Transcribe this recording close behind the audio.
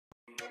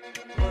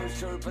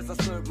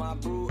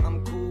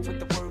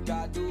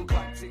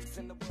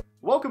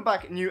Welcome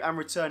back, new and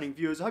returning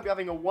viewers. I hope you're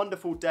having a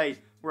wonderful day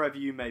wherever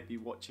you may be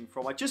watching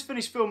from. I just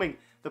finished filming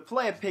the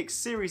Player Picks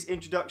series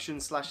introduction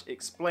 /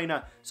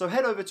 explainer, so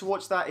head over to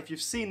watch that if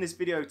you've seen this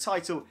video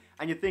title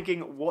and you're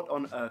thinking, what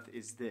on earth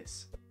is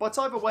this? But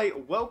either way,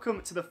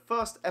 welcome to the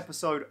first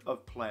episode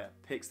of Player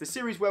Picks, the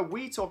series where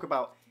we talk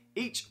about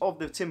each of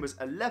the Timbers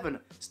 11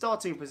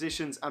 starting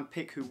positions and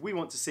pick who we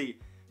want to see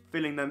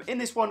filling them. In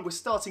this one, we're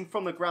starting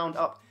from the ground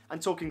up and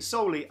talking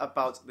solely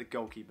about the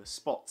goalkeeper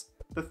spot.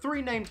 The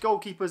three named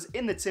goalkeepers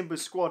in the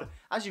Timbers squad,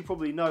 as you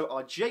probably know,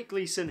 are Jake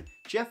Gleeson,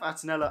 Jeff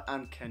Attinella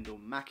and Kendall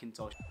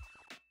McIntosh.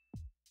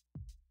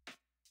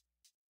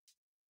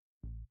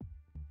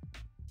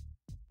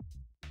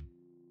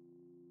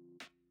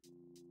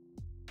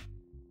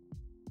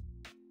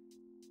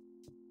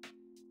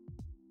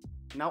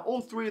 Now, all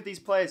three of these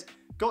players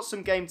got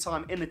some game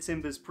time in the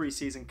Timbers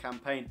preseason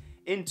campaign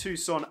in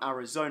Tucson,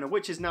 Arizona,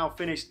 which is now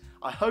finished.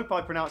 I hope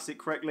I pronounced it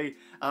correctly.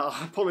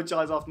 I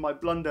apologise after my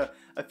blunder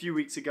a few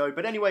weeks ago.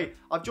 But anyway,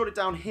 I've jotted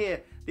down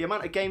here the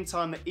amount of game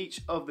time that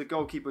each of the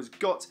goalkeepers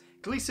got.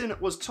 Gleeson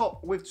was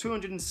top with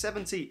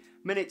 270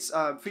 minutes,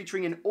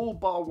 featuring in all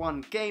bar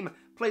one game.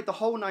 Played the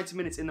whole 90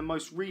 minutes in the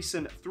most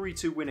recent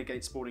 3-2 win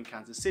against Sporting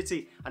Kansas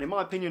City, and in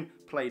my opinion,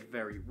 played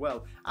very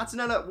well.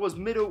 Attinella was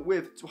middle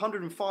with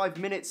 105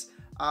 minutes,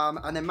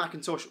 and then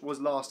McIntosh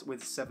was last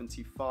with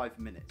 75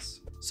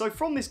 minutes. So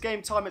from this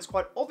game time, it's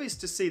quite obvious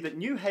to see that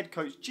new head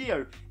coach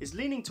Gio is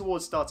leaning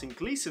towards starting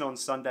Gleeson on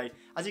Sunday,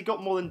 as he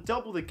got more than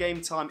double the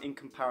game time in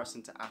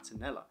comparison to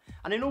Attinella.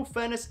 And in all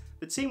fairness,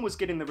 the team was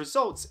getting the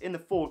results in the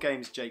 4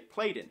 games Jake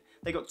played in.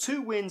 They got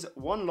 2 wins,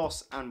 1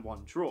 loss and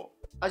 1 draw.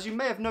 As you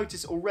may have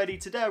noticed already,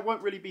 today I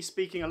won't really be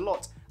speaking a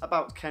lot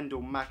about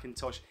Kendall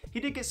McIntosh. He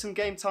did get some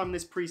game time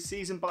this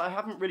pre-season, but I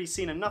haven't really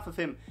seen enough of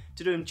him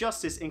to do him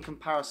justice in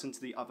comparison to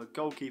the other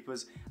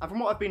goalkeepers. And from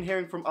what I've been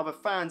hearing from other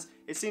fans,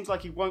 it seems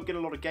like he won't get a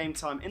lot of game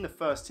time in the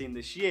first team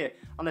this year,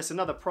 unless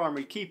another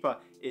primary keeper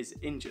is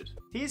injured.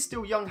 He is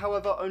still young,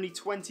 however, only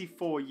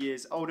 24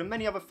 years old, and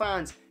many other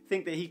fans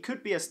think that he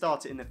could be a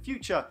starter in the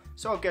future,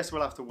 so I guess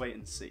we'll have to wait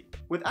and see.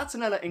 With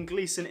Attinella and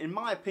Gleeson, in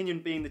my opinion,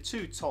 being the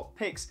 2 top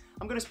picks,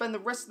 I'm going to spend the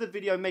rest of the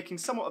video making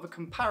somewhat of a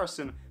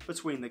comparison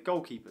between the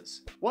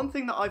goalkeepers. One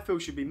thing that I feel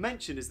should be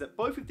mentioned is that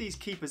both of these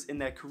keepers in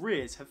their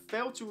careers have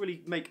failed to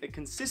really make a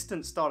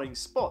consistent starting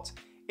spot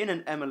in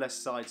an MLS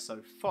side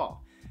so far.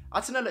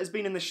 Attinella has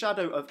been in the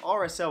shadow of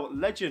RSL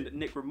legend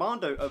Nick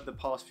Rimando over the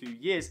past few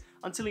years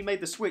until he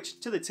made the switch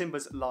to the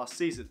Timbers last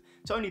season,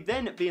 to only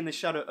then be in the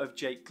shadow of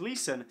Jake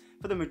Gleeson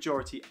for the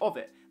majority of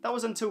it. That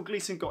was until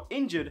Gleeson got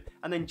injured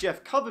and then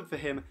Jeff covered for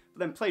him, but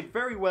then played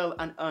very well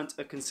and earned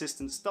a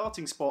consistent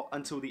starting spot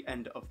until the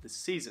end of the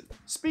season.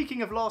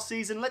 Speaking of last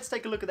season, let's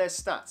take a look at their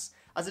stats,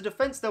 as the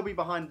defence they'll be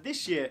behind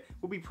this year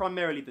will be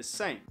primarily the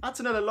same.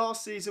 Attinella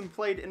last season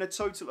played in a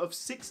total of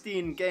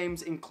 16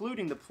 games,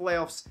 including the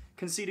playoffs,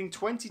 conceding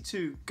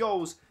 22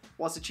 goals,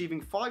 whilst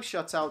achieving 5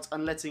 shutouts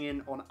and letting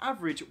in, on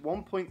average,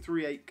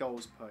 1.38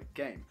 goals per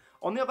game.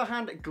 On the other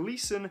hand,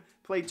 Gleeson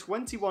played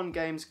 21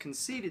 games,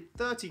 conceded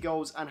 30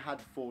 goals and had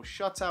 4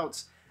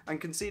 shutouts, and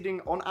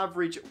conceding on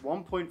average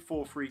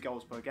 1.43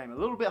 goals per game, a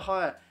little bit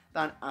higher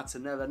than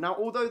Attinella. Now,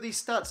 although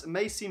these stats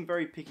may seem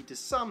very picky to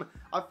some,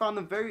 I found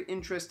them very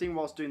interesting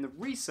whilst doing the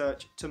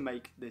research to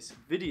make this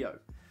video.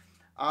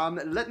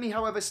 Let me,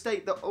 however,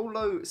 state that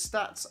although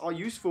stats are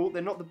useful,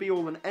 they're not the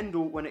be-all and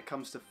end-all when it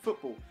comes to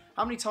football.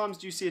 How many times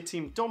do you see a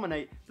team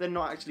dominate, then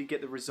not actually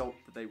get the result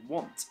that they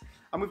want?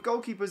 And with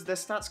goalkeepers, their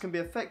stats can be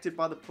affected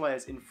by the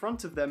players in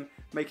front of them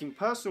making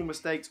personal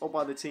mistakes or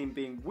by the team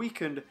being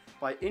weakened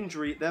by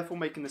injury, therefore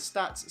making the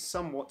stats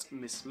somewhat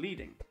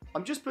misleading.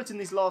 I'm just putting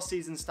these last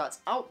season stats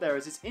out there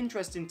as it's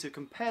interesting to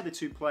compare the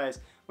two players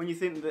when you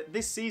think that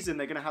this season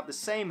they're going to have the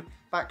same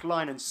back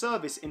line and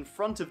service in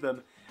front of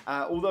them,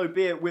 although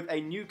be it with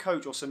a new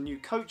coach or some new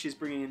coaches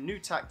bringing in new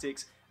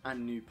tactics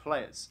and new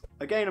players.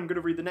 Again, I'm going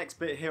to read the next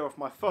bit here off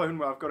my phone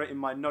where I've got it in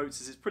my notes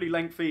as it's pretty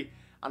lengthy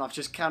and I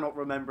just cannot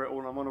remember it all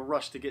and I'm on a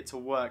rush to get to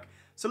work.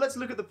 So let's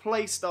look at the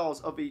play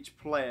styles of each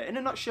player. In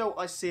a nutshell,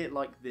 I see it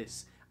like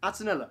this.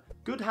 Attinella,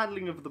 good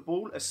handling of the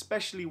ball,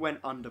 especially when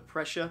under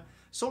pressure.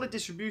 Solid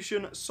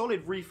distribution,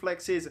 solid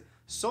reflexes,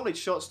 solid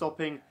shot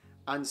stopping,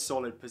 and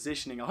solid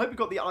positioning. I hope you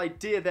got the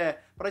idea there,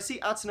 but I see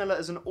Attinella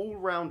as an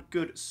all-round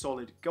good,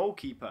 solid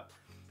goalkeeper.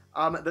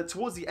 That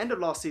towards the end of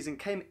last season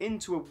came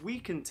into a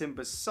weakened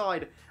Timbers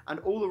side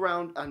and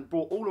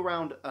brought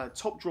all-around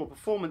top draw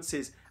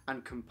performances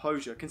and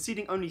composure,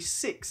 conceding only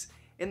 6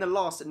 in the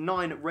last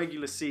 9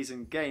 regular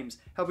season games,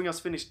 helping us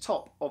finish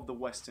top of the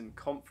Western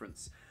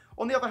Conference.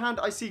 On the other hand,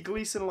 I see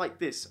Gleeson like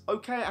this.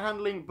 Okay at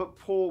handling, but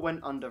poor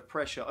when under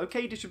pressure.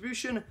 Okay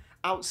distribution,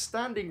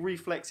 outstanding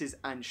reflexes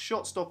and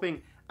shot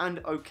stopping, and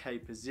okay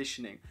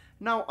positioning.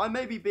 Now, I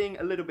may be being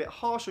a little bit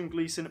harsh on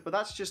Gleeson, but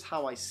that's just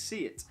how I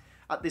see it.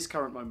 At this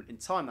current moment in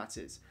time, that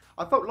is.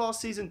 I felt last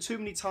season too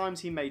many times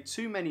he made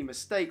too many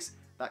mistakes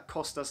that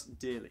cost us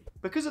dearly.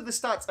 Because of the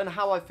stats and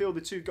how I feel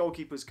the two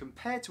goalkeepers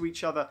compare to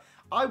each other,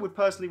 I would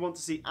personally want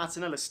to see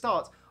Attinella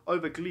start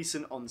over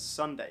Gleeson on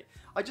Sunday.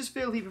 I just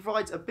feel he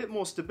provides a bit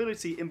more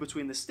stability in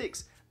between the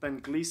sticks than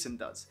Gleeson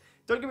does.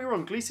 Don't get me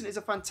wrong, Gleeson is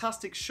a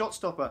fantastic shot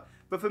stopper,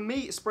 but for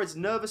me it spreads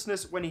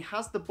nervousness when he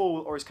has the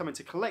ball or is coming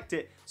to collect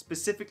it,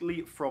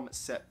 specifically from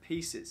set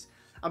pieces.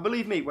 And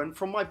believe me,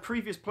 from my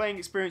previous playing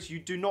experience, you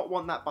do not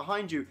want that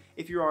behind you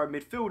if you are a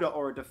midfielder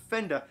or a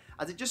defender,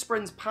 as it just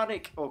spreads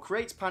panic or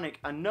creates panic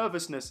and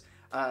nervousness,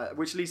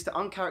 which leads to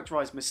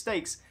uncharacterized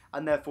mistakes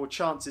and therefore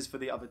chances for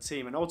the other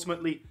team, and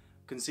ultimately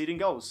conceding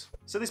goals.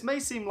 So this may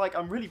seem like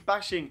I'm really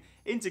bashing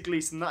into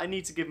Gleeson, that I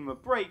need to give him a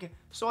break,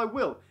 so I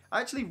will.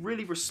 I actually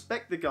really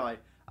respect the guy.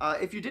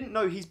 If you didn't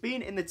know, he's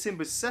been in the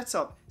Timbers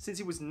setup since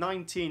he was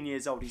 19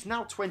 years old. He's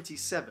now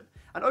 27.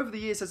 And over the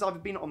years has either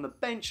been on the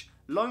bench,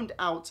 loaned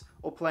out,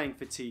 or playing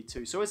for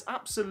T2. So has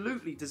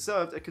absolutely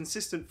deserved a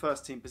consistent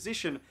first team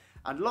position.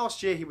 And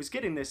last year he was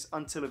getting this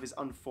until of his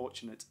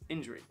unfortunate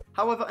injury.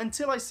 However,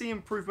 until I see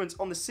improvements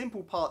on the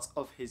simple parts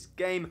of his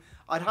game,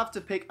 I'd have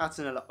to pick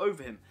Attinella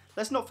over him.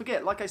 Let's not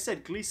forget, like I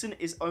said, Gleeson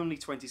is only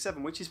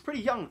 27, which is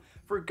pretty young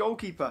for a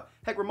goalkeeper.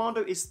 Heck,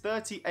 Romando is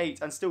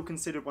 38 and still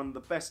considered one of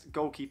the best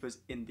goalkeepers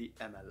in the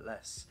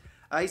MLS.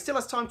 He still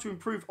has time to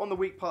improve on the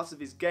weak parts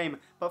of his game,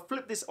 but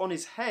flip this on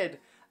his head,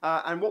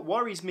 and what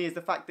worries me is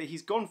the fact that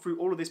he's gone through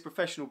all of this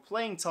professional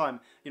playing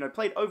time,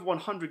 played over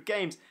 100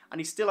 games,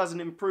 and he still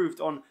hasn't improved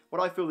on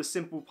what I feel the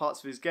simple parts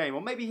of his game.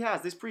 Or maybe he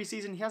has. This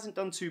preseason he hasn't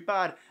done too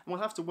bad, and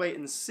we'll have to wait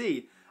and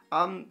see.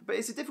 But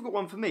it's a difficult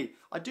one for me.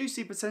 I do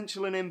see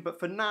potential in him, but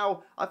for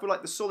now, I feel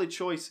like the solid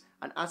choice,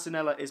 and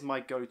Attinella is my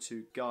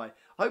go-to guy.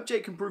 I hope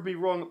Jake can prove me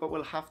wrong, but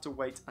we'll have to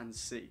wait and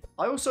see.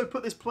 I also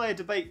put this player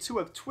debate to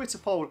a Twitter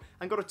poll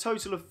and got a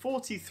total of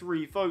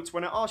 43 votes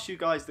when I asked you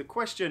guys the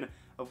question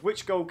of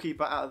which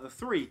goalkeeper out of the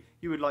three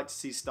you would like to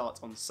see start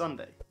on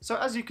Sunday. So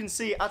as you can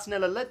see,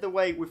 Attinella led the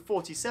way with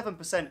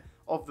 47%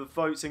 of the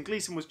votes, and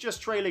Gleeson was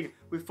just trailing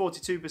with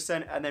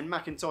 42%, and then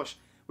McIntosh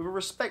with a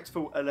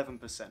respectful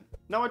 11%.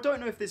 Now I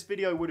don't know if this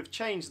video would have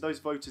changed those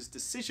voters'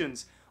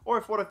 decisions, or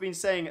if what I've been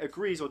saying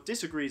agrees or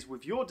disagrees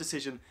with your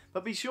decision,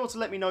 but be sure to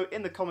let me know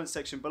in the comments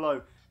section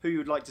below who you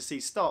would like to see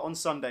start on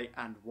Sunday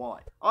and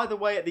why. Either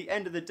way, at the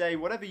end of the day,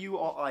 whatever you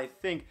or I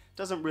think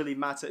doesn't really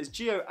matter, as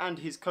Gio and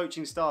his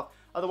coaching staff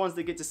are the ones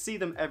that get to see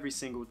them every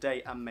single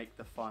day and make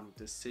the final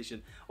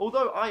decision.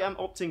 Although I am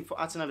opting for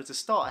Attinella to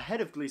start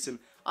ahead of Gleeson,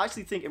 I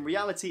actually think in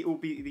reality it will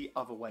be the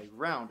other way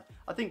round.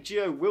 I think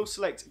Gio will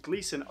select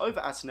Gleeson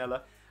over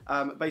Attinella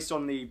based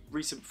on the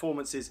recent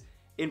performances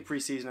in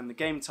pre-season and the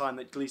game time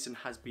that Gleeson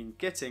has been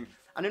getting.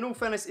 And in all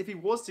fairness, if he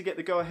was to get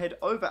the go-ahead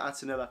over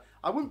Attinella,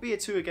 I wouldn't be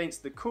too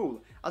against the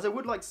call, as I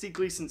would like to see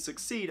Gleeson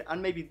succeed,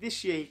 and maybe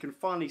this year he can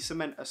finally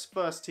cement a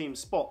first team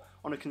spot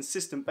on a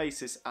consistent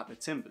basis at the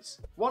Timbers.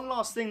 One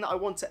last thing that I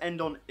want to end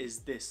on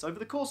is this. Over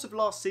the course of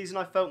last season,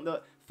 I felt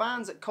that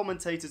fans,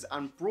 commentators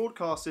and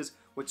broadcasters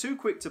were too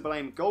quick to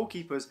blame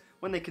goalkeepers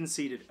when they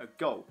conceded a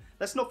goal.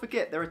 Let's not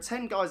forget, there are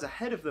 10 guys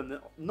ahead of them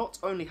that not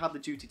only have the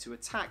duty to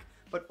attack,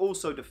 but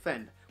also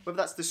defend. Whether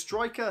that's the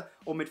striker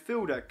or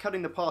midfielder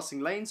cutting the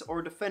passing lanes, or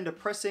a defender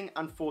pressing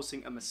and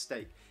forcing a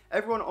mistake.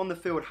 Everyone on the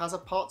field has a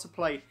part to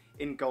play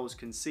in goals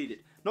conceded,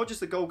 not just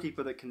the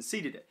goalkeeper that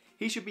conceded it.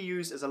 He should be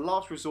used as a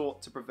last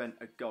resort to prevent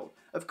a goal.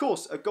 Of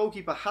course, a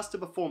goalkeeper has to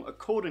perform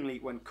accordingly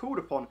when called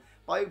upon,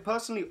 but I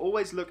personally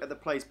always look at the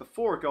plays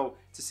before a goal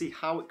to see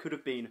how it could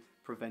have been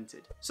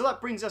prevented. So that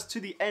brings us to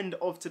the end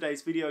of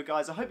today's video,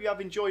 guys. I hope you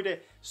have enjoyed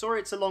it. Sorry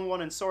it's a long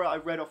one, and sorry I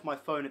read off my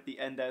phone at the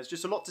end there. There's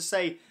just a lot to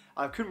say.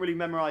 I couldn't really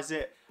memorize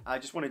it. I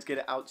just wanted to get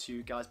it out to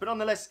you guys. But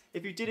nonetheless,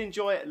 if you did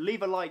enjoy it,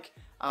 leave a like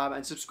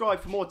and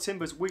subscribe for more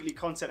Timbers weekly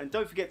content. And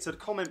don't forget to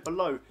comment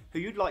below who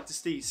you'd like to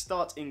see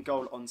start in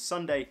goal on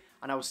Sunday.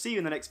 And I will see you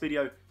in the next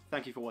video.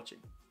 Thank you for watching.